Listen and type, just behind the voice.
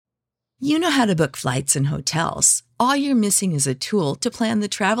You know how to book flights and hotels. All you're missing is a tool to plan the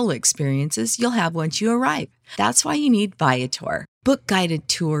travel experiences you'll have once you arrive. That's why you need Viator. Book guided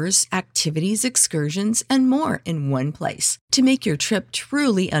tours, activities, excursions, and more in one place to make your trip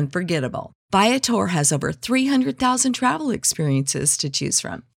truly unforgettable. Viator has over 300,000 travel experiences to choose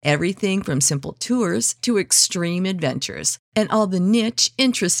from. Everything from simple tours to extreme adventures and all the niche,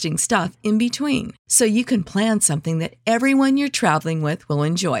 interesting stuff in between. So you can plan something that everyone you're traveling with will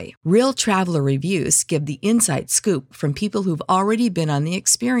enjoy. Real traveler reviews give the inside scoop from people who've already been on the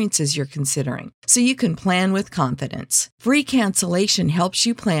experiences you're considering. So you can plan with confidence. Free cancellation helps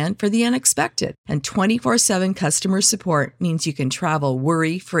you plan for the unexpected. And 24/7 customer support means you can travel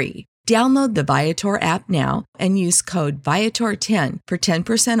worry-free. Download the Viator app now and use code Viator10 for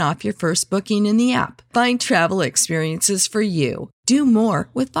 10% off your first booking in the app. Find travel experiences for you. Do more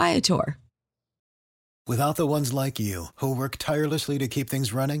with Viator. Without the ones like you, who work tirelessly to keep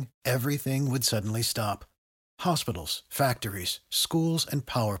things running, everything would suddenly stop. Hospitals, factories, schools, and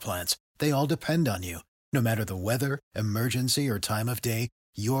power plants, they all depend on you. No matter the weather, emergency, or time of day,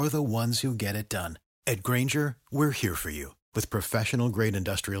 you're the ones who get it done. At Grainger, we're here for you. With professional-grade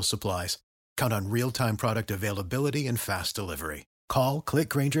industrial supplies, count on real-time product availability and fast delivery. Call, click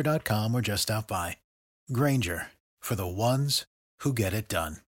Grainger.com, or just stop by. Grainger, for the ones who get it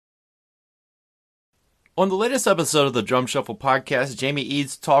done. On the latest episode of the Drum Shuffle podcast, Jamie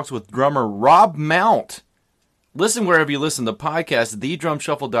Eads talks with drummer Rob Mount. Listen wherever you listen to podcasts,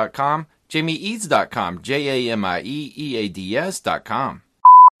 thedrumshuffle.com, jamieeads.com, JAMIEEADS.com.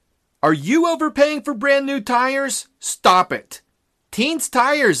 Are you overpaying for brand new tires? Stop it. Teens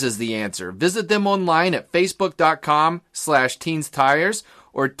Tires is the answer. Visit them online at facebook.com/teenstires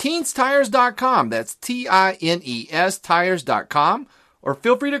or teenstires.com. That's TINES tires.com. Or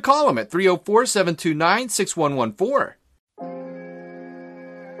feel free to call them at 304-729-6114.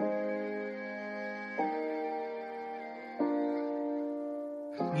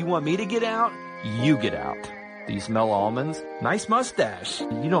 You want me to get out? You get out. Do you smell almonds? Nice mustache.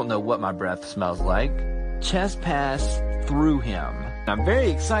 You don't know what my breath smells like. Chest pass through him. I'm very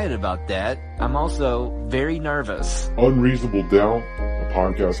excited about that. I'm also very nervous. Unreasonable Doubt, a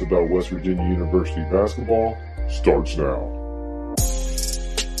podcast about West Virginia University basketball, starts now.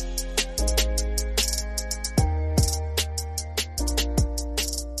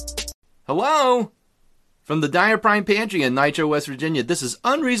 Hello? From the Dyer Prime Pantry in Nitro, West Virginia, this is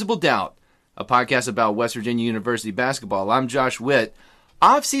Unreasonable Doubt, a podcast about West Virginia University basketball. I'm Josh Witt.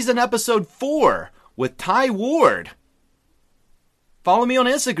 Offseason episode 4 with Tye Ward. Follow me on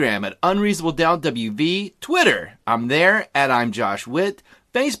Instagram at UnreasonableDoubtWV. Twitter, I'm there at I'm Josh Witt.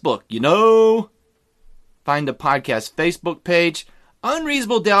 Facebook, find the podcast Facebook page.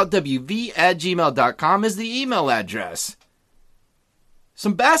 UnreasonableDoubtWV@gmail.com is the email address.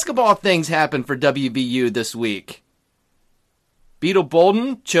 Some basketball things happened for WVU this week. Beetle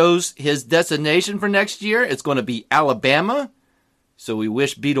Bolden chose his destination for next year. It's going to be Alabama. So we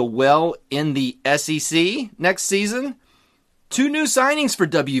wish Beetle well in the SEC next season. 2 new signings for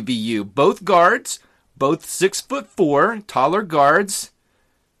WVU. Both guards, both 6'4", taller guards.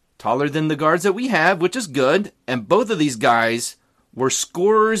 Taller than the guards that we have, which is good. And both of these guys were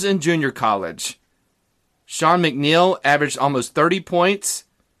scorers in junior college. Sean McNeil averaged almost 30 points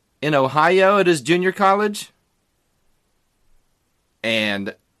in Ohio at his junior college.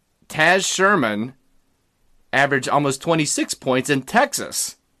 And Taz Sherman averaged almost 26 points in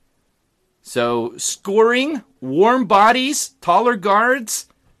Texas. So scoring, warm bodies, taller guards,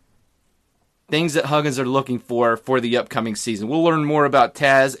 things that Huggins are looking for the upcoming season. We'll learn more about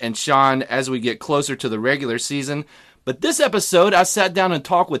Taz and Sean as we get closer to the regular season. But this episode, I sat down and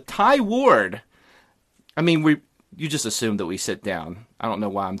talked with Tye Ward. I mean, you just assume that we sit down. I don't know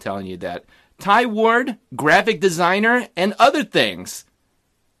why I'm telling you that. Tye Ward, graphic designer, and other things.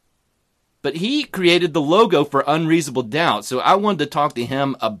 But he created the logo for Unreasonable Doubt, so I wanted to talk to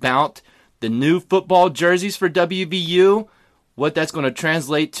him about the new football jerseys for WVU, what that's going to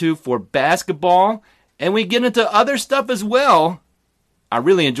translate to for basketball, and we get into other stuff as well. I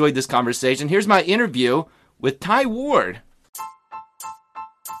really enjoyed this conversation. Here's my interview with Tye Ward.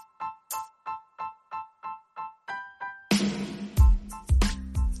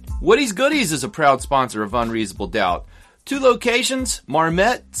 Woody's Goodies is a proud sponsor of Unreasonable Doubt. 2 locations,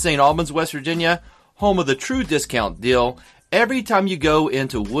 Marmette, St. Albans, West Virginia, home of the true discount deal. Every time you go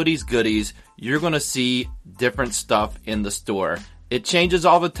into Woody's Goodies, you're going to see different stuff in the store. It changes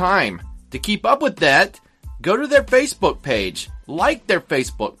all the time. To keep up with that, go to their Facebook page. Like their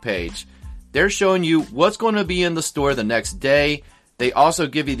Facebook page. They're showing you what's going to be in the store the next day. They also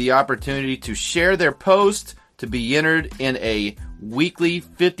give you the opportunity to share their post, to be entered in a weekly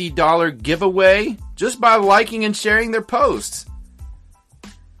 $50 giveaway just by liking and sharing their posts.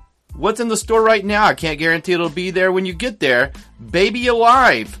 What's in the store right now? I can't guarantee it'll be there when you get there. Baby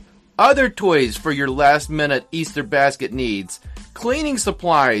Alive. Other toys for your last-minute Easter basket needs. Cleaning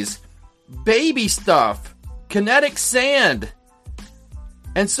supplies. Baby stuff. Kinetic sand.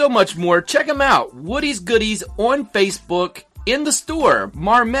 And so much more. Check them out. Woody's Goodies on Facebook in the store.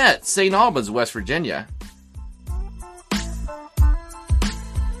 Marmette, St. Albans, West Virginia.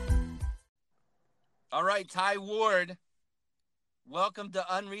 All right, Tye Ward. Welcome to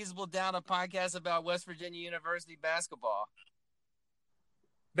Unreasonable Down, a podcast about West Virginia University basketball.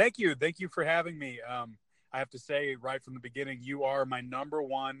 Thank you. Thank you for having me. I have to say right from the beginning, you are my number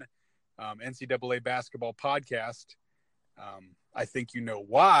one NCAA basketball podcast. I think you know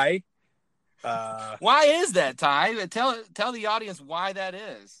why. Why is that, Tye? Tell the audience why that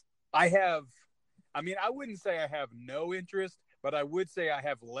is. I wouldn't say I have no interest, but I would say I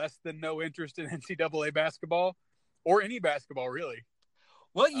have less than no interest in NCAA basketball. Or any basketball, really.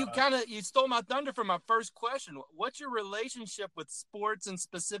 Well, you stole my thunder for my first question. What's your relationship with sports and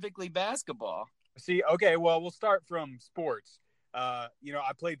specifically basketball? See, okay, well, we'll start from sports. I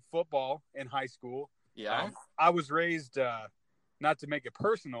played football in high school. Yeah. I was raised, not to make it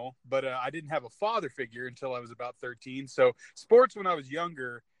personal, but I didn't have a father figure until I was about 13. So sports when I was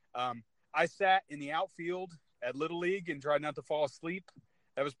younger, I sat in the outfield at Little League and tried not to fall asleep.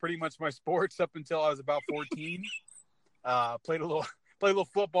 That was pretty much my sports up until I was about 14. Played a little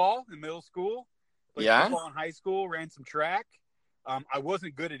football in middle school. Played football in high school. Ran some track. I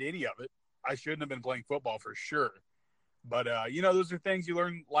wasn't good at any of it. I shouldn't have been playing football for sure. But those are things you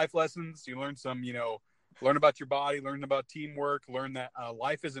learn, life lessons. You learn some, learn about your body, learn about teamwork, learn that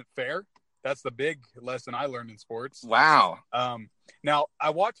life isn't fair. That's the big lesson I learned in sports. Wow. Now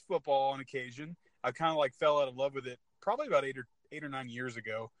I watch football on occasion. I kind of fell out of love with it probably about 8 or 9 years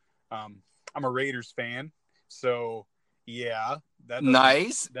ago. I'm a Raiders fan, so yeah,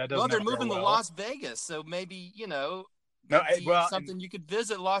 nice. That well, they're moving to Las Vegas, so maybe something you could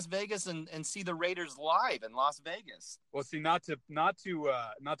visit Las Vegas and see the Raiders live in Las Vegas. Well, see, not to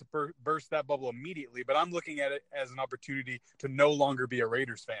burst that bubble immediately, but I'm looking at it as an opportunity to no longer be a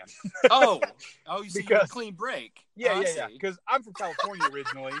Raiders fan. You see, you're a clean break. Yeah. Because I'm from California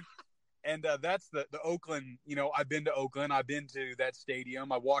originally. And that's the Oakland, I've been to Oakland. I've been to that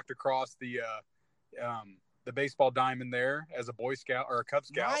stadium. I walked across the baseball diamond there as a Boy Scout or a Cub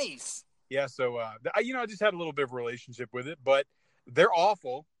Scout. Nice. Yeah, so, I just had a little bit of a relationship with it. But they're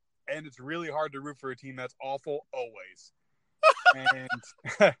awful, and it's really hard to root for a team that's awful always.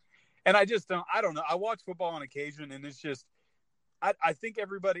 And I just don't – I don't know. I watch football on occasion, and it's just – I think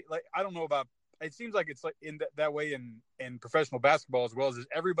everybody – I don't know about – it seems like it's in that way in professional basketball as well as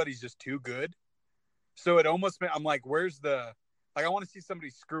everybody's just too good. So it almost, I'm like, where's I want to see somebody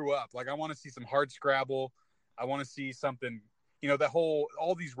screw up. I want to see some hard scrabble. I want to see something,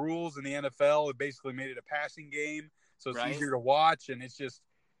 all these rules in the NFL have basically made it a passing game. So it's easier to watch. And it's just,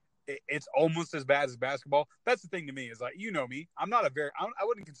 it's almost as bad as basketball. That's the thing to me is me, I'm not I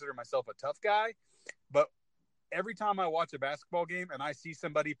wouldn't consider myself a tough guy, but every time I watch a basketball game and I see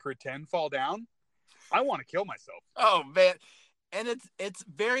somebody pretend fall down, I want to kill myself. Oh man. And it's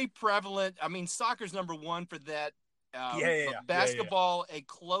very prevalent. I mean, soccer's number one for that. Basketball, a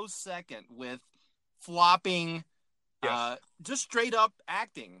close second with flopping, just straight up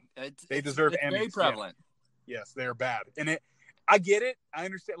acting. They deserve Emmys. Very prevalent. Yes, they're bad. And I get it. I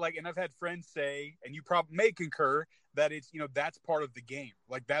understand. And I've had friends say, and you probably may concur, that it's, that's part of the game.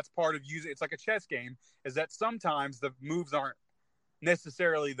 That's part of using, it's like a chess game, is that sometimes the moves aren't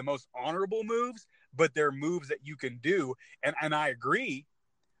necessarily the most honorable moves, but they're moves that you can do. And I agree,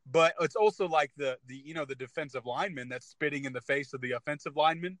 but it's also like the defensive lineman that's spitting in the face of the offensive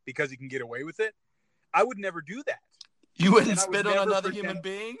lineman because he can get away with it. I would never do that. You wouldn't spit on another human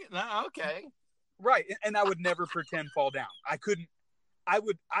being? No, okay. Right. And I would never pretend fall down. I couldn't. I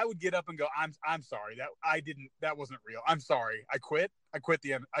would get up and go, I'm sorry that wasn't real. I'm sorry. I quit the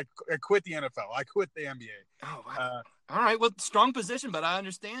NFL. I quit the NBA. Oh, wow. All right. Well, strong position, but I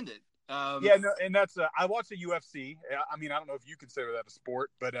understand it. And that's I watch the UFC. I mean, I don't know if you consider that a sport,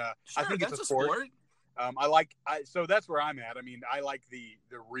 but sure, I think it's a sport. So that's where I'm at. I mean, I like the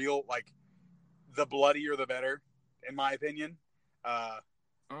real, the bloodier the better, in my opinion.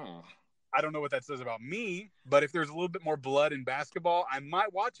 I don't know what that says about me, but if there's a little bit more blood in basketball, I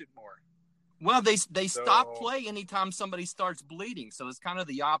might watch it more. Well, they stop play anytime somebody starts bleeding, so it's kind of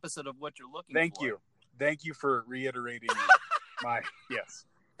the opposite of what you're looking for. Thank you for reiterating my yes.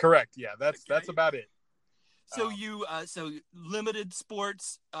 Correct. Yeah, that's about it. So so limited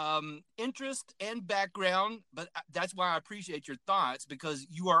sports interest and background, but that's why I appreciate your thoughts, because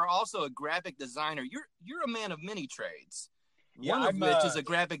you are also a graphic designer. You're a man of many trades. One of which is a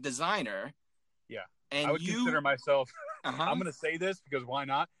graphic designer. Yeah, and I would consider myself. Uh-huh. I'm going to say this because why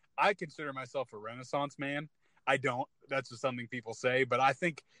not? I consider myself a Renaissance man. I don't. That's just something people say, but I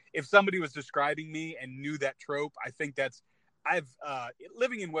think if somebody was describing me and knew that trope, I think that's.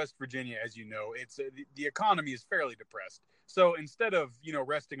 Living in West Virginia, as you know, it's the economy is fairly depressed. So instead of,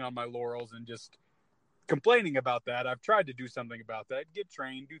 resting on my laurels and just complaining about that, I've tried to do something about that, get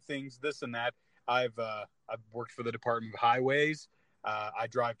trained, do things, this and that. I've worked for the Department of Highways. I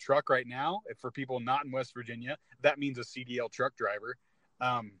drive truck right now. For people not in West Virginia, that means a CDL truck driver,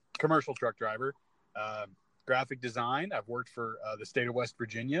 commercial truck driver, graphic design. I've worked for the state of West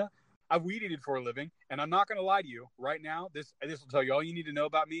Virginia. I've weed eated for a living, and I'm not going to lie to you right now. This will tell you all you need to know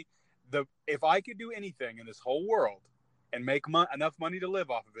about me. If I could do anything in this whole world and make enough money to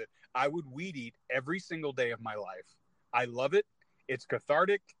live off of it, I would weed eat every single day of my life. I love it. It's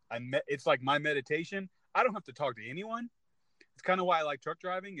cathartic. It's like my meditation. I don't have to talk to anyone. It's kind of why I like truck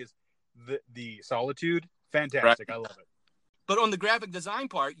driving, is the solitude. Fantastic. Right. I love it. But on the graphic design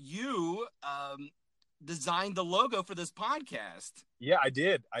part, you designed the logo for this podcast. Yeah, I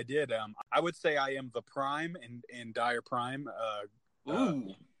did. I would say I am the prime in Dyer Prime.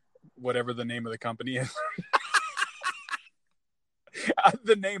 Whatever the name of the company is.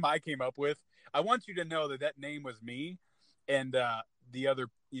 The name I came up with. I want you to know that name was me, and the other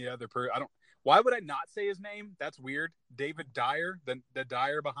person. Why would I not say his name? That's weird. David Dyer, the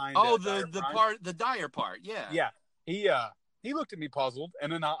Dyer behind. The Dyer part. Yeah. Yeah. He looked at me puzzled,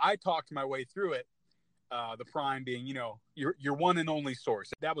 and then I talked my way through it. The prime being, your one and only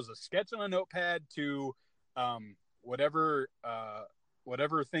source. That was a sketch on a notepad to whatever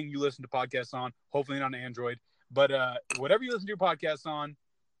thing you listen to podcasts on. Hopefully not on Android, but whatever you listen to podcasts on,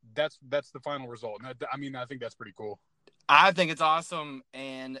 that's the final result. And I think that's pretty cool. I think it's awesome,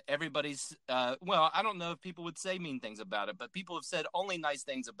 and everybody's I don't know if people would say mean things about it, but people have said only nice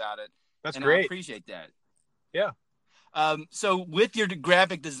things about it. That's great. I appreciate that. Yeah. So with your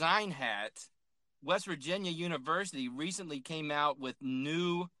graphic design hat, West Virginia University recently came out with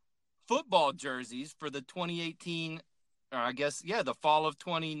new football jerseys for the 2018, or the fall of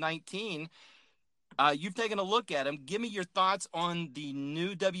 2019. You've taken a look at them. Give me your thoughts on the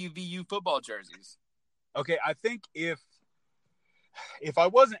new WVU football jerseys. Okay, I think if I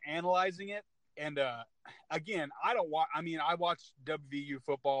wasn't analyzing it, and again, I watch WVU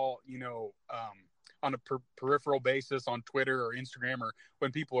football, on a peripheral basis on Twitter or Instagram, or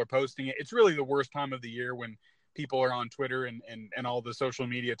when people are posting it. It's really the worst time of the year when people are on Twitter and all the social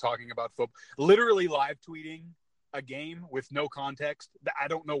media talking about football, literally live tweeting a game with no context. I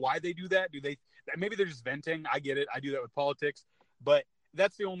don't know why they do that. Maybe they're just venting. I get it. I do that with politics, but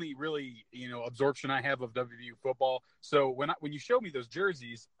that's the only really, absorption I have of WVU football. So when you showed me those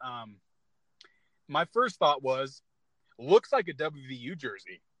jerseys, my first thought was, looks like a WVU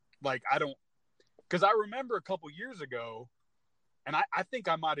jersey. Like, because I remember a couple years ago, and I think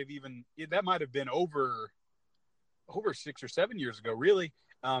that might have been over 6 or 7 years ago, really.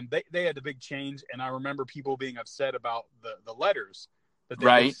 They had the big change, and I remember people being upset about the letters, that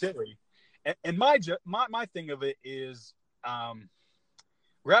they looked silly. And my thing of it is,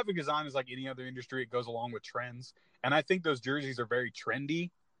 graphic design is like any other industry. It goes along with trends, and I think those jerseys are very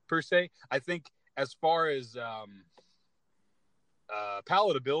trendy per se. I think as far as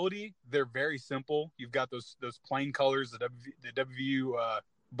palatability, they're very simple. You've got those plain colors, the WVU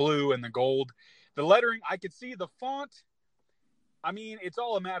blue and the gold. The lettering, I could see the font. I mean, it's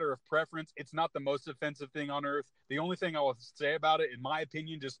all a matter of preference. It's not the most offensive thing on earth. The only thing I will say about it, in my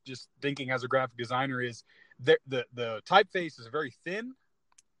opinion, just thinking as a graphic designer, is the typeface is very thin,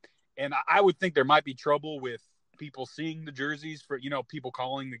 and I would think there might be trouble with people seeing the jerseys for, people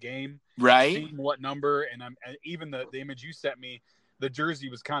calling the game, seeing what number, and even the image you sent me. The jersey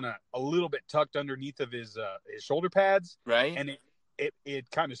was kind of a little bit tucked underneath of his shoulder pads. Right. And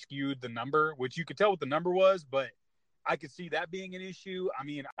it kind of skewed the number, which you could tell what the number was, but I could see that being an issue. I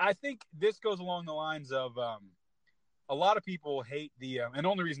mean, I think this goes along the lines of a lot of people hate and the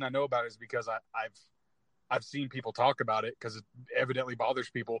only reason I know about it is because I've seen people talk about it, because it evidently bothers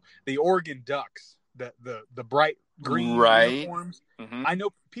people. The Oregon Ducks, the bright green uniforms. Mm-hmm. I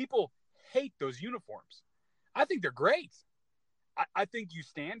know people hate those uniforms. I think they're great. I think you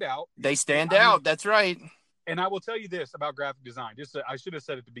stand out. They stand out. That's right. And I will tell you this about graphic design. I should have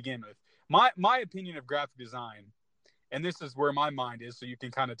said it to begin with. My opinion of graphic design, and this is where my mind is, so you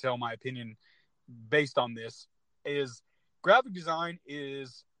can kind of tell my opinion based on this, is graphic design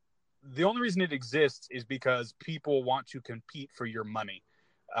is the only reason it exists is because people want to compete for your money.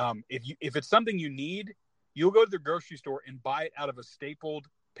 If it's something you need, you'll go to the grocery store and buy it out of a stapled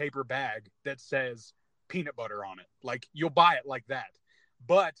paper bag that says peanut butter on it. Like, you'll buy it like that.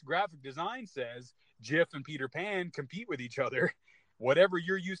 But graphic design says Jif and Peter Pan compete with each other. Whatever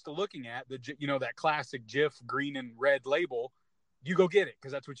you're used to looking at, that classic Jif green and red label, you go get it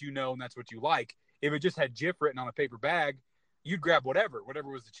because that's what you know and that's what you like. If it just had Jif written on a paper bag, you'd grab whatever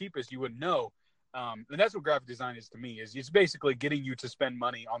was the cheapest. You wouldn't know. And that's what graphic design is to me. Is it's basically getting you to spend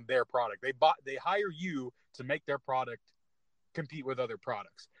money on their product. They hire you to make their product compete with other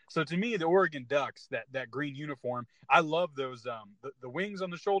products. So to me, the Oregon Ducks, that green uniform, I love those the wings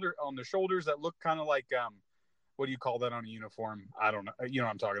on the shoulders that look kind of like what do you call that on a uniform? I don't know. You know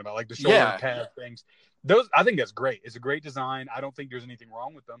what I'm talking about, like the shoulder pad things. Those, I think that's great. It's a great design. I don't think there's anything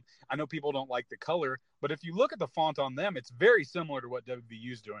wrong with them. I know people don't like the color, but if you look at the font on them, it's very similar to what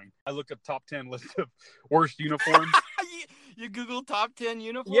WVU's doing. I looked up top 10 list of worst uniforms. You Google top 10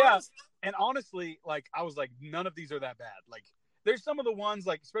 uniforms? Yeah. And honestly, like, I was like, none of these are that bad. Like, there's some of the ones,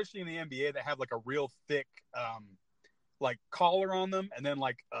 like, especially in the NBA, that have like a real thick, like, collar on them, and then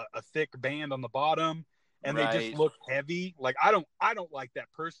like a thick band on the bottom. And they just look heavy. Like, I don't like that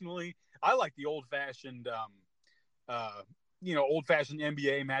personally. I like the old fashioned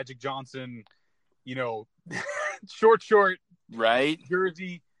NBA Magic Johnson, short jersey.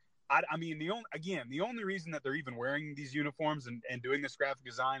 I mean, the only reason that they're even wearing these uniforms and doing this graphic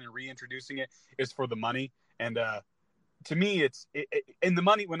design and reintroducing it is for the money. And to me, and the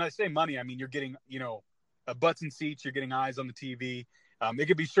money, when I say money, I mean, you're getting, butts and seats, you're getting eyes on the TV. It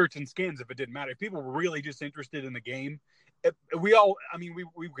could be shirts and skins if it didn't matter. If people were really just interested in the game, we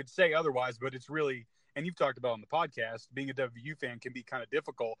could say otherwise, but it's really, and you've talked about on the podcast, being a WVU fan can be kind of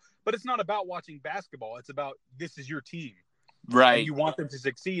difficult, but it's not about watching basketball. It's about, this is your team. Right. And you want them to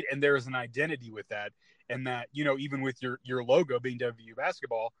succeed. And there is an identity with that. And that, even with your logo being WVU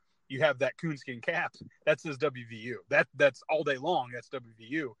basketball, you have that coonskin cap that says WVU. That's all day long. That's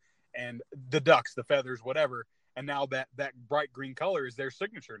WVU. And the ducks, the feathers, whatever. And now that bright green color is their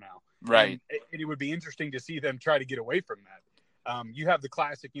signature now. Right. And it would be interesting to see them try to get away from that. You have the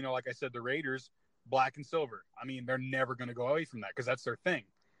classic, like I said, the Raiders, black and silver. I mean, they're never going to go away from that because that's their thing.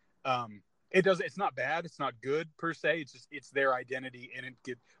 It's not bad. It's not good per se. It's their identity, and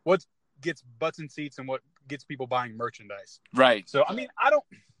what gets butts and seats and what gets people buying merchandise. Right. So, I mean,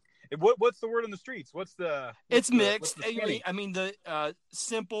 what's the word on the streets? It's mixed. I mean, the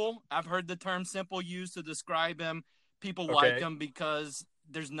simple, I've heard the term simple used to describe him. People like them because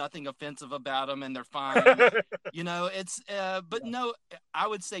there's nothing offensive about them and they're fine. But no, I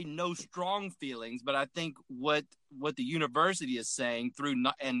would say no strong feelings, but I think what the university is saying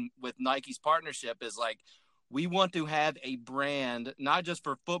and with Nike's partnership is like, we want to have a brand, not just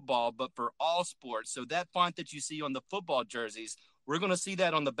for football, but for all sports. So that font that you see on the football jerseys, we're going to see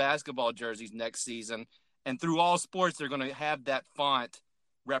that on the basketball jerseys next season. And through all sports, they're going to have that font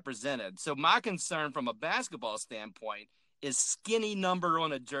represented. So my concern from a basketball standpoint is skinny number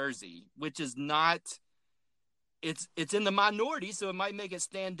on a jersey, which is not – it's in the minority, so it might make it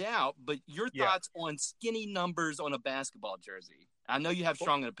stand out. But your thoughts on skinny numbers on a basketball jersey? I know you have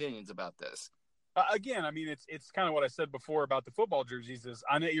strong opinions about this. Again, I mean, it's kind of what I said before about the football jerseys is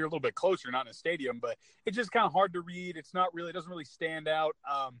I know you're a little bit closer, not in a stadium, but it's just kind of hard to read. It doesn't really stand out.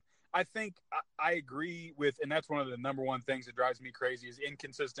 I think I agree with, and that's one of the number one things that drives me crazy is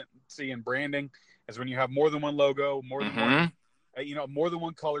inconsistency in branding, is when you have more than one logo, more than one, more than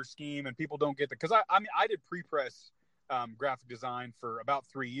one color scheme, and people don't get that. Because I did pre-press graphic design for about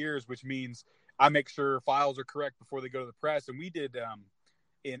 3 years, which means I make sure files are correct before they go to the press. And we did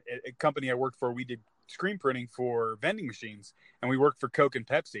in a company I worked for, we did screen printing for vending machines, and we worked for Coke and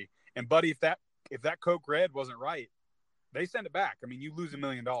Pepsi. And buddy, if that Coke red wasn't right, they send it back. I mean, you lose $1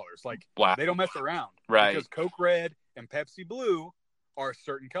 million. Like, wow. They don't mess around, right? Because Coke red and Pepsi blue are a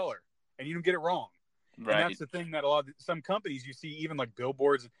certain color, and you don't get it wrong. Right. And that's the thing that some companies you see, even like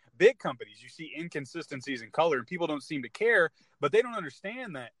billboards, big companies, you see inconsistencies in color, and people don't seem to care, but they don't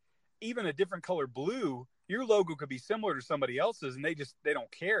understand that even a different color blue, your logo could be similar to somebody else's, and they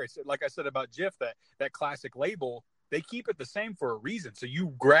don't care. It's like I said about Jif, that classic label, they keep it the same for a reason. So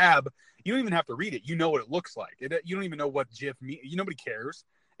you don't even have to read it. You know what it looks like. You don't even know what Jif means. Nobody cares.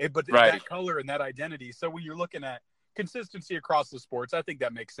 But that color and that identity. So when you're looking at consistency across the sports, I think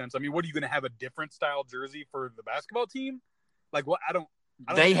that makes sense. I mean, what are you going to have a different style jersey for the basketball team? Like, what? I don't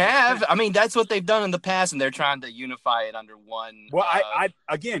they have. I mean, that's what they've done in the past, and they're trying to unify it under one. Well,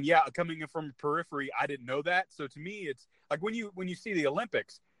 coming in from periphery, I didn't know that. So to me, it's like when you see the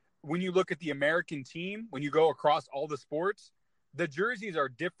Olympics, when you look at the American team, when you go across all the sports, the jerseys are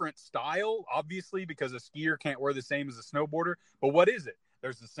different style, obviously, because a skier can't wear the same as a snowboarder. But what is it?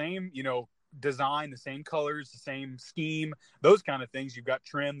 There's the same, design, the same colors, the same scheme, those kind of things. You've got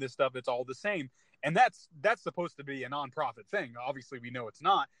trim, this stuff, it's all the same. And that's supposed to be a nonprofit thing. Obviously, we know it's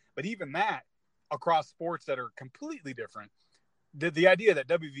not. But even that, across sports that are completely different, the idea that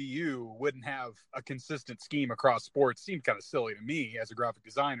WVU wouldn't have a consistent scheme across sports seemed kind of silly to me as a graphic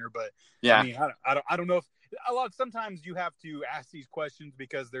designer. But Yeah. I mean, I don't know if sometimes you have to ask these questions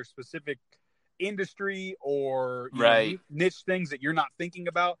because there's specific industry or Right. niche things that you're not thinking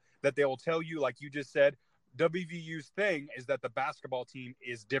about that they will tell you. Like you just said, WVU's thing is that the basketball team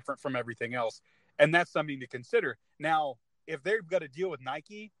is different from everything else. And that's something to consider. Now, if they've got to deal with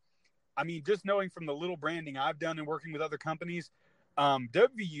Nike, I mean, just knowing from the little branding I've done and working with other companies,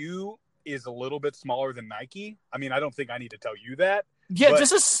 WVU is a little bit smaller than Nike. I mean, I don't think I need to tell you that. Yeah, but,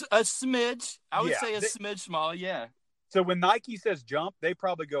 just a smidge. I would Yeah, say a smidge small. Yeah. So when Nike says jump, they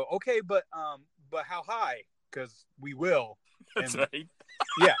probably go, okay, but how high? Because we will. That's And, right.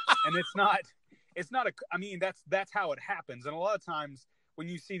 Yeah, and it's not a. I mean, that's how it happens. And a lot of times when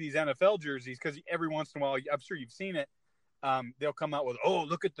you see these NFL jerseys, because every once in a while, I'm sure you've seen it. They'll come out with, oh,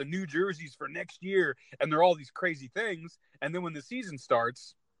 look at the new jerseys for next year, and they're all these crazy things. And then when the season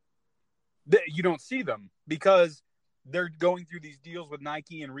starts, you don't see them because they're going through these deals with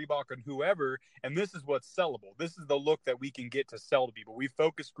Nike and Reebok and whoever, and this is what's sellable. This is the look that we can get to sell to people. We've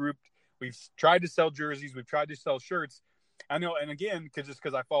focus grouped. We've tried to sell jerseys. We've tried to sell shirts. I know, and again,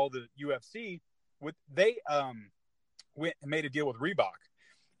 because I follow the UFC, they made a deal with Reebok.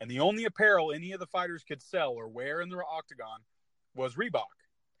 And the only apparel any of the fighters could sell or wear in the octagon was Reebok.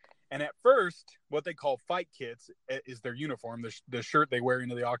 And at first, what they call fight kits is their uniform, the shirt they wear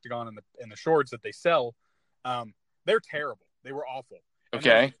into the octagon and the shorts that they sell. They're terrible. They were awful. And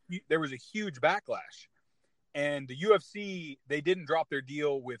Okay. There was a huge backlash. And the UFC, they didn't drop their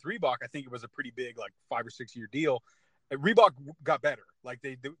deal with Reebok. I think it was a pretty big, like 5 or 6 year deal. Reebok got better. Like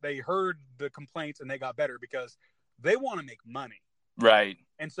they heard the complaints and they got better because they want to make money. Right.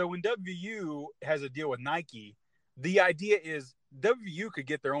 And so when WVU has a deal with Nike, the idea is WVU could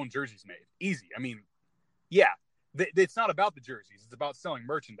get their own jerseys made. Easy. I mean, yeah, it's not about the jerseys. It's about selling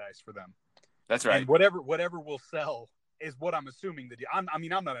merchandise for them. That's right. And whatever will sell is what I'm assuming the deal. I'm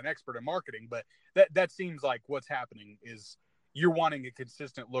not an expert in marketing, but that seems like what's happening is you're wanting a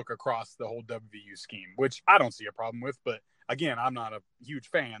consistent look across the whole WVU scheme, which I don't see a problem with. But again, I'm not a huge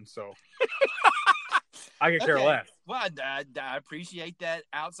fan, so I could care less. Well, I appreciate that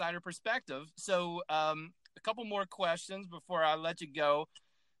outsider perspective. So a couple more questions before I let you go.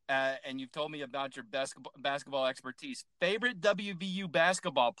 And you've told me about your basketball expertise. Favorite WVU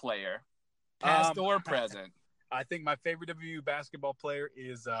basketball player, past or present? I think my favorite WVU basketball player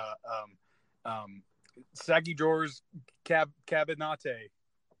is Saggy Drawers Cabinate.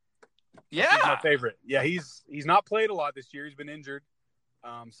 Yeah, He's my favorite. Yeah, he's not played a lot this year. He's been injured.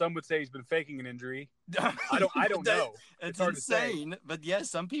 Some would say he's been faking an injury. I don't know. It's hard insane, but yes,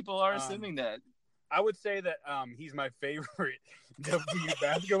 some people are assuming that. I would say that he's my favorite WVU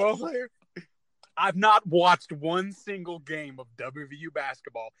basketball player. I've not watched one single game of WVU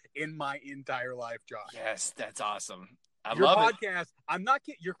basketball in my entire life, Josh. Yes, that's awesome. Your love podcast, it. I'm not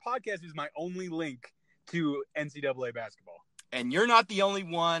kidding. Your podcast is my only link to NCAA basketball. And you're not the only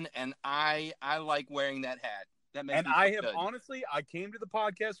one, and I like wearing that hat. That makes me feel good. Honestly, I came to the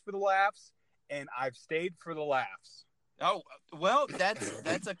podcast for the laughs, and I've stayed for the laughs. Oh, well,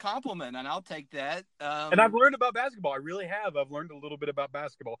 that's a compliment, and I'll take that. And I've learned about basketball. I really have. I've learned a little bit about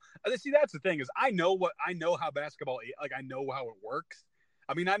basketball. See, that's the thing is I know how basketball, like I know how it works.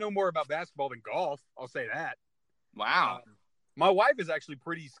 I mean, I know more about basketball than golf. I'll say that. Wow. My wife is actually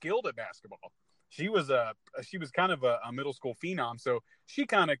pretty skilled at basketball. She was kind of a middle school phenom, so she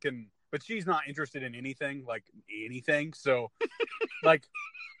kind of can, but she's not interested in anything. So like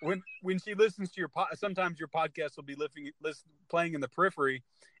when she listens to your sometimes your podcast will be playing in the periphery,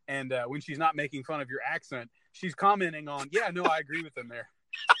 and when she's not making fun of your accent, she's commenting on, yeah, no, I agree with them there.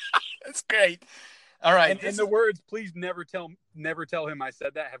 That's great. All right. And the words, please never tell him I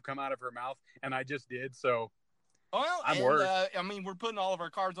said that, have come out of her mouth, and I just did. So well, I'm worried. I mean, we're putting all of our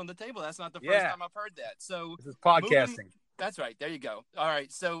cards on the table. That's not the first time I've heard that. So this is podcasting. That's right. There you go. All right.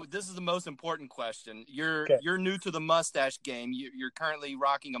 So this is the most important question. You're new to the mustache game. You're currently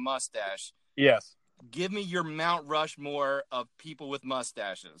rocking a mustache. Yes. Give me your Mount Rushmore of people with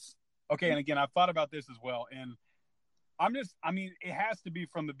mustaches. Okay. And again, I've thought about this as well. And it has to be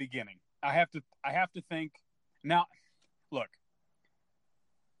from the beginning. I have to think now, look,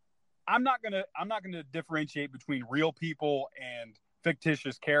 I'm not going to differentiate between real people and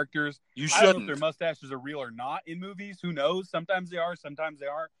fictitious characters. You I don't know if shouldn't. their mustaches are real or not in movies. Who knows? Sometimes they are, sometimes they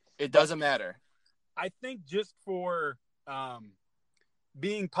aren't. It doesn't matter. I think just for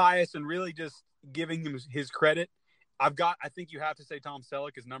being pious and really just giving him his credit, I think you have to say Tom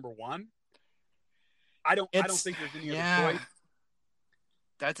Selleck is number one. I don't think there's any other choice.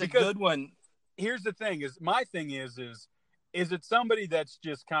 That's a good one. Here's the thing: my thing is it somebody that's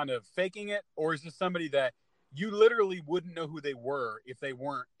just kind of faking it, or is it somebody that you literally wouldn't know who they were if they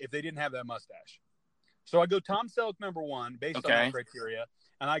didn't have that mustache? So I go Tom Selleck number one based on that criteria,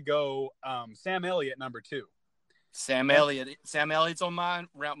 and I go Sam Elliott number two. Sam Elliott's on my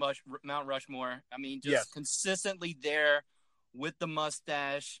Mount Rushmore. I mean, just consistently there with the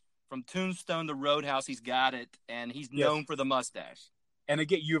mustache. From Tombstone to Roadhouse, he's got it, and he's known for the mustache. And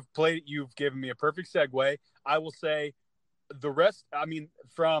again, you've given me a perfect segue. I will say the rest, I mean,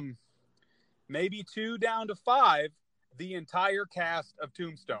 from maybe 2 down to 5, the entire cast of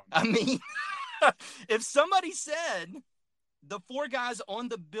Tombstone. I mean, if somebody said the 4 guys on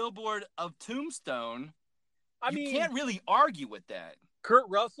the billboard of Tombstone, you can't really argue with that. Kurt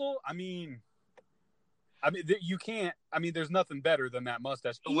Russell, I mean, you can't. I mean, there's nothing better than that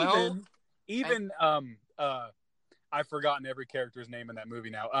mustache. I've forgotten every character's name in that movie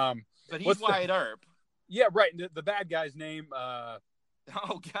now. But he's Wyatt Earp. Yeah, right. The bad guy's name. Oh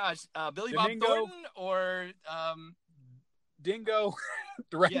gosh, Billy Bob Thornton or Dingo.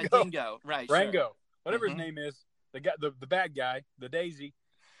 Rango. Yeah, Dingo. Right. Rango. Sure. Whatever his name is. The guy, the bad guy, the Daisy.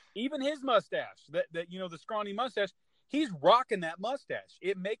 Even his mustache, that the scrawny mustache. He's rocking that mustache.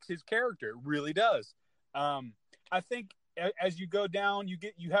 It makes his character. It really does. I think as you go down,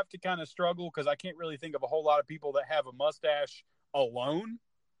 you have to kind of struggle because I can't really think of a whole lot of people that have a mustache alone.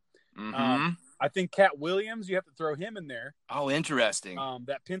 Mm-hmm. I think Cat Williams, you have to throw him in there. Oh, interesting.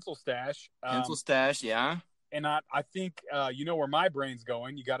 That pencil stash. Yeah. And I think where my brain's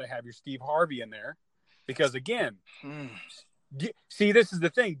going. You got to have your Steve Harvey in there because again, see, this is the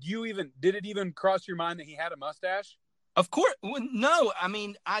thing. Did it even cross your mind that he had a mustache? Of course. Well, no, I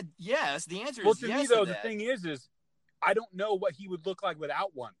mean, yes. The answer is yes. Well, to me, though, the thing is I don't know what he would look like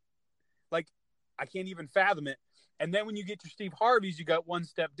without one. Like, I can't even fathom it. And then when you get to Steve Harvey's, you got one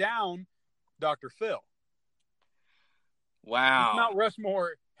step down, Dr. Phil. Wow. Mount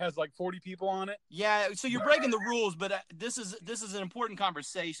Rushmore has like 40 people on it. Yeah, so you're breaking the rules, but this is an important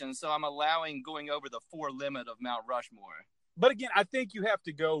conversation, so I'm going over the 4 limit of Mount Rushmore. But again, I think you have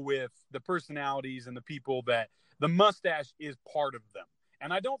to go with the personalities and the people that the mustache is part of them.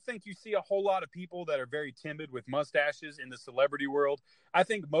 And I don't think you see a whole lot of people that are very timid with mustaches in the celebrity world. I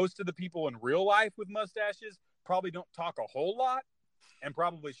think most of the people in real life with mustaches probably don't talk a whole lot and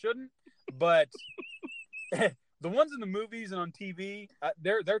probably shouldn't. But the ones in the movies and on TV,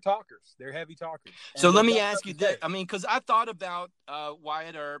 they're talkers. They're heavy talkers. So let me ask you this. I mean, because I thought about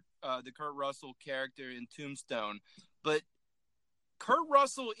Wyatt Earp, the Kurt Russell character in Tombstone, but Kurt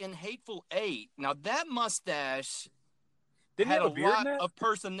Russell in Hateful Eight, now that mustache had a lot of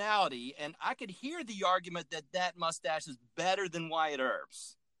personality, and I could hear the argument that mustache is better than Wyatt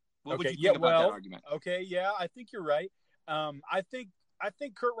Earp's. What would you think about that argument? Okay, yeah, I think you're right. I think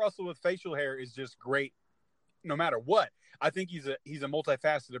Kurt Russell with facial hair is just great, no matter what. I think he's a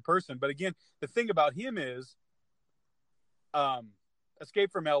multifaceted person. But again, the thing about him is,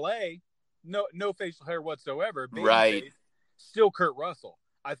 Escape from L.A., no facial hair whatsoever. Right. Still Kurt Russell.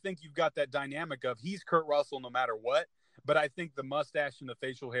 I think you've got that dynamic of he's Kurt Russell no matter what. But I think the mustache and the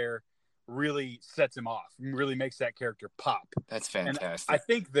facial hair really sets him off, really makes that character pop. That's fantastic. And I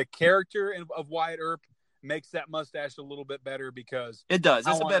think the character of Wyatt Earp makes that mustache a little bit better because it does.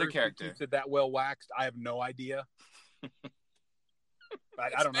 It's a better character. Keeps it that well waxed. I have no idea.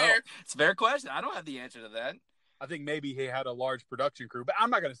 I don't know. It's a fair question. I don't have the answer to that. I think maybe he had a large production crew, but I'm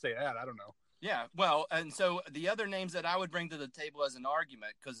not going to say that. I don't know. Yeah, well, and so the other names that I would bring to the table as an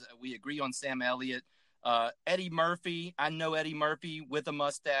argument, because we agree on Sam Elliott, Eddie Murphy. I know Eddie Murphy with a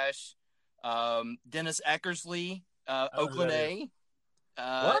mustache. Dennis Eckersley, Oakland A.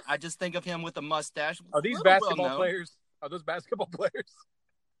 I just think of him with a mustache. Are these basketball players? Are those basketball players?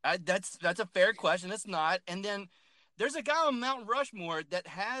 That's a fair question. It's not. And then there's a guy on Mount Rushmore that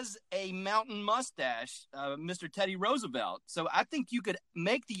has a mountain mustache, Mr. Teddy Roosevelt. So I think you could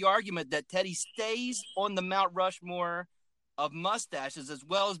make the argument that Teddy stays on the Mount Rushmore of mustaches as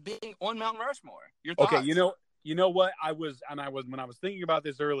well as being on Mount Rushmore. Your thoughts? Okay, you know what when I was thinking about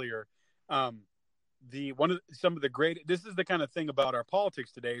this earlier, some of the great. This is the kind of thing about our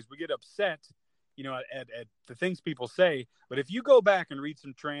politics today is we get upset, at the things people say. But if you go back and read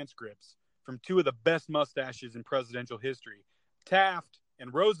some transcripts from 2 of the best mustaches in presidential history, Taft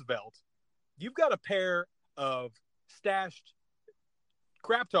and Roosevelt, you've got a pair of stashed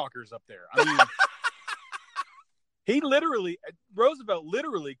crap talkers up there. I mean, Roosevelt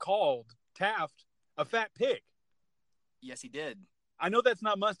literally called Taft a fat pig. Yes, he did. I know that's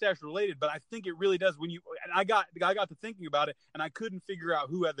not mustache related, but I think it really does. And I got to thinking about it, and I couldn't figure out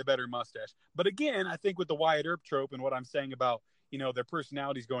who had the better mustache. But again, I think with the Wyatt Earp trope and what I'm saying about, their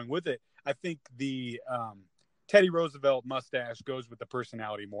personalities going with it, I think the Teddy Roosevelt mustache goes with the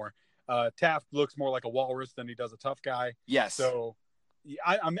personality more. Taft looks more like a walrus than he does a tough guy. Yes. So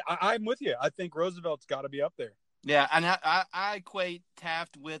I'm with you. I think Roosevelt's got to be up there. Yeah, and I equate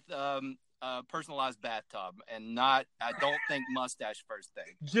Taft with personalized bathtub, and I don't think mustache first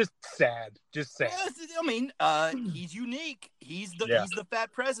thing. Just sad. Well, I mean, he's unique. He's the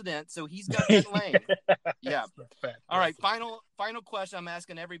fat president, so he's got that lane. Yeah. All right. Final question. I'm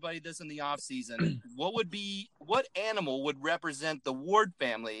asking everybody this in the off season. What animal would represent the Ward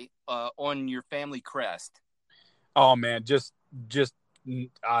family on your family crest? Oh man, just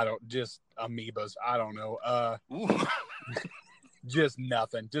amoebas. I don't know. Just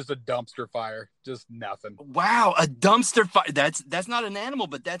nothing. Just a dumpster fire. Just nothing. Wow, a dumpster fire. That's not an animal,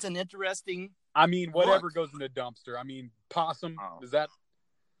 but that's an interesting. I mean, whatever goes in a dumpster. I mean, possum. Is that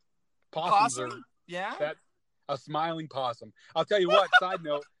possum? Yeah. That a smiling possum. I'll tell you what. Side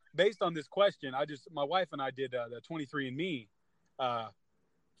note, based on this question, my wife and I did the 23andMe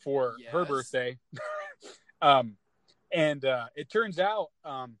for her birthday, and it turns out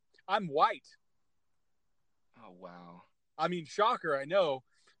I'm white. Oh wow. I mean, shocker, I know.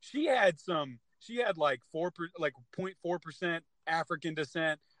 She had like 0.4% African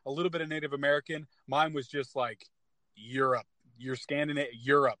descent, a little bit of Native American. Mine was just like Europe. You're Scandinavian,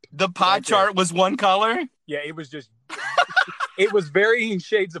 Europe. The pie chart was one color? Yeah, it was just, it was varying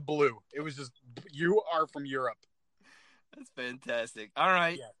shades of blue. It was just, you are from Europe. That's fantastic. All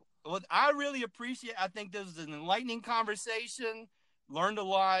right. Yeah. Well, I really appreciate I think this was an enlightening conversation. Learned a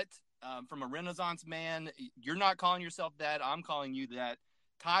lot. From a Renaissance man. You're not calling yourself that. I'm calling you that.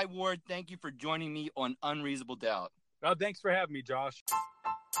 Tye Ward, thank you for joining me on Unreasonable Doubt. Well, thanks for having me, Josh.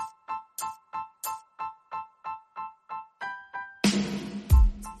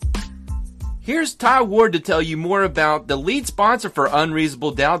 Here's Tye Ward to tell you more about the lead sponsor for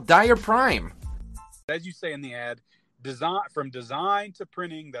Unreasonable Doubt, Dyer Prime. As you say in the ad, from design to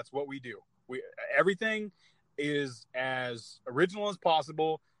printing, that's what we do. Everything is as original as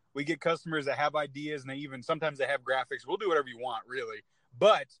possible. We get customers that have ideas, and sometimes they have graphics. We'll do whatever you want, really.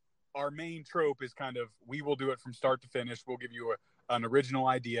 But our main trope is kind of, we will do it from start to finish. We'll give you an original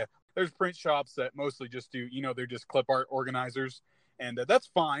idea. There's print shops that mostly just do, they're just clip art organizers. And that's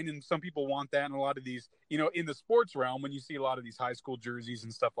fine. And some people want that. And a lot of these, in the sports realm, when you see a lot of these high school jerseys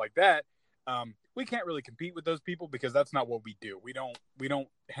and stuff like that, we can't really compete with those people because that's not what we do. We don't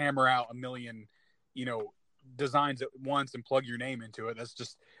hammer out a million, designs at once and plug your name into it. That's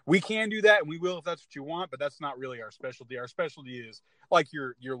just, we can do that and we will if that's what you want, but that's not really our specialty. Our specialty is like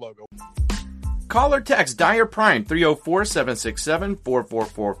your logo. Call or text Dyer Prime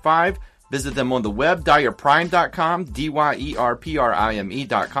 304-767-4445. Visit them on the web, dyerprime.com,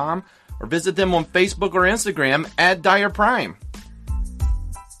 dyerprime.com, or visit them on Facebook or Instagram at Dyer Prime.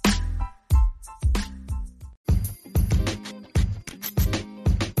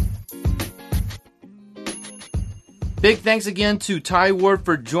 Big thanks again to Tye Ward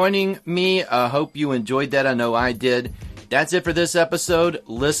for joining me. I hope you enjoyed that. I know I did. That's it for this episode.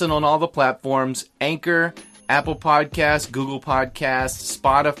 Listen on all the platforms: Anchor, Apple Podcasts, Google Podcasts,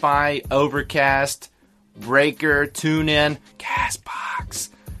 Spotify, Overcast, Breaker, TuneIn, CastBox.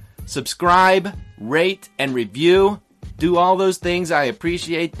 Subscribe, rate, and review. Do all those things. I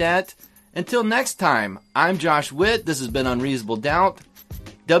appreciate that. Until next time, I'm Josh Witt. This has been Unreasonable Doubt.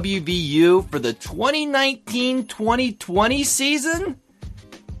 WVU for the 2019-2020 season?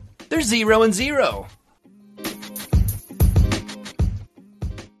 They're 0-0.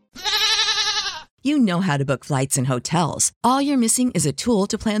 You know how to book flights and hotels. All you're missing is a tool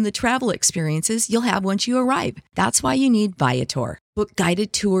to plan the travel experiences you'll have once you arrive. That's why you need Viator. Book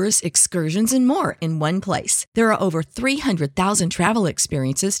guided tours, excursions, and more in one place. There are over 300,000 travel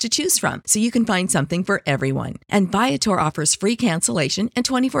experiences to choose from, so you can find something for everyone. And Viator offers free cancellation and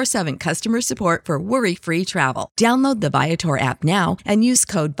 24/7 customer support for worry-free travel. Download the Viator app now and use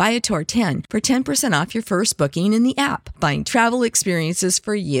code Viator10 for 10% off your first booking in the app. Find travel experiences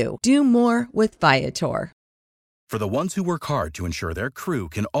for you. Do more with Viator. For the ones who work hard to ensure their crew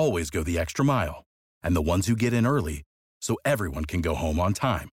can always go the extra mile, and the ones who get in early so everyone can go home on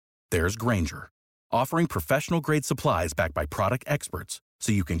time, there's Grainger, offering professional-grade supplies backed by product experts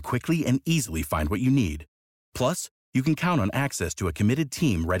so you can quickly and easily find what you need. Plus, you can count on access to a committed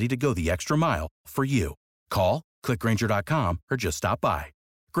team ready to go the extra mile for you. Call, Click Grainger.com or just stop by.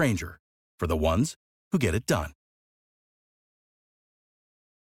 Grainger, for the ones who get it done.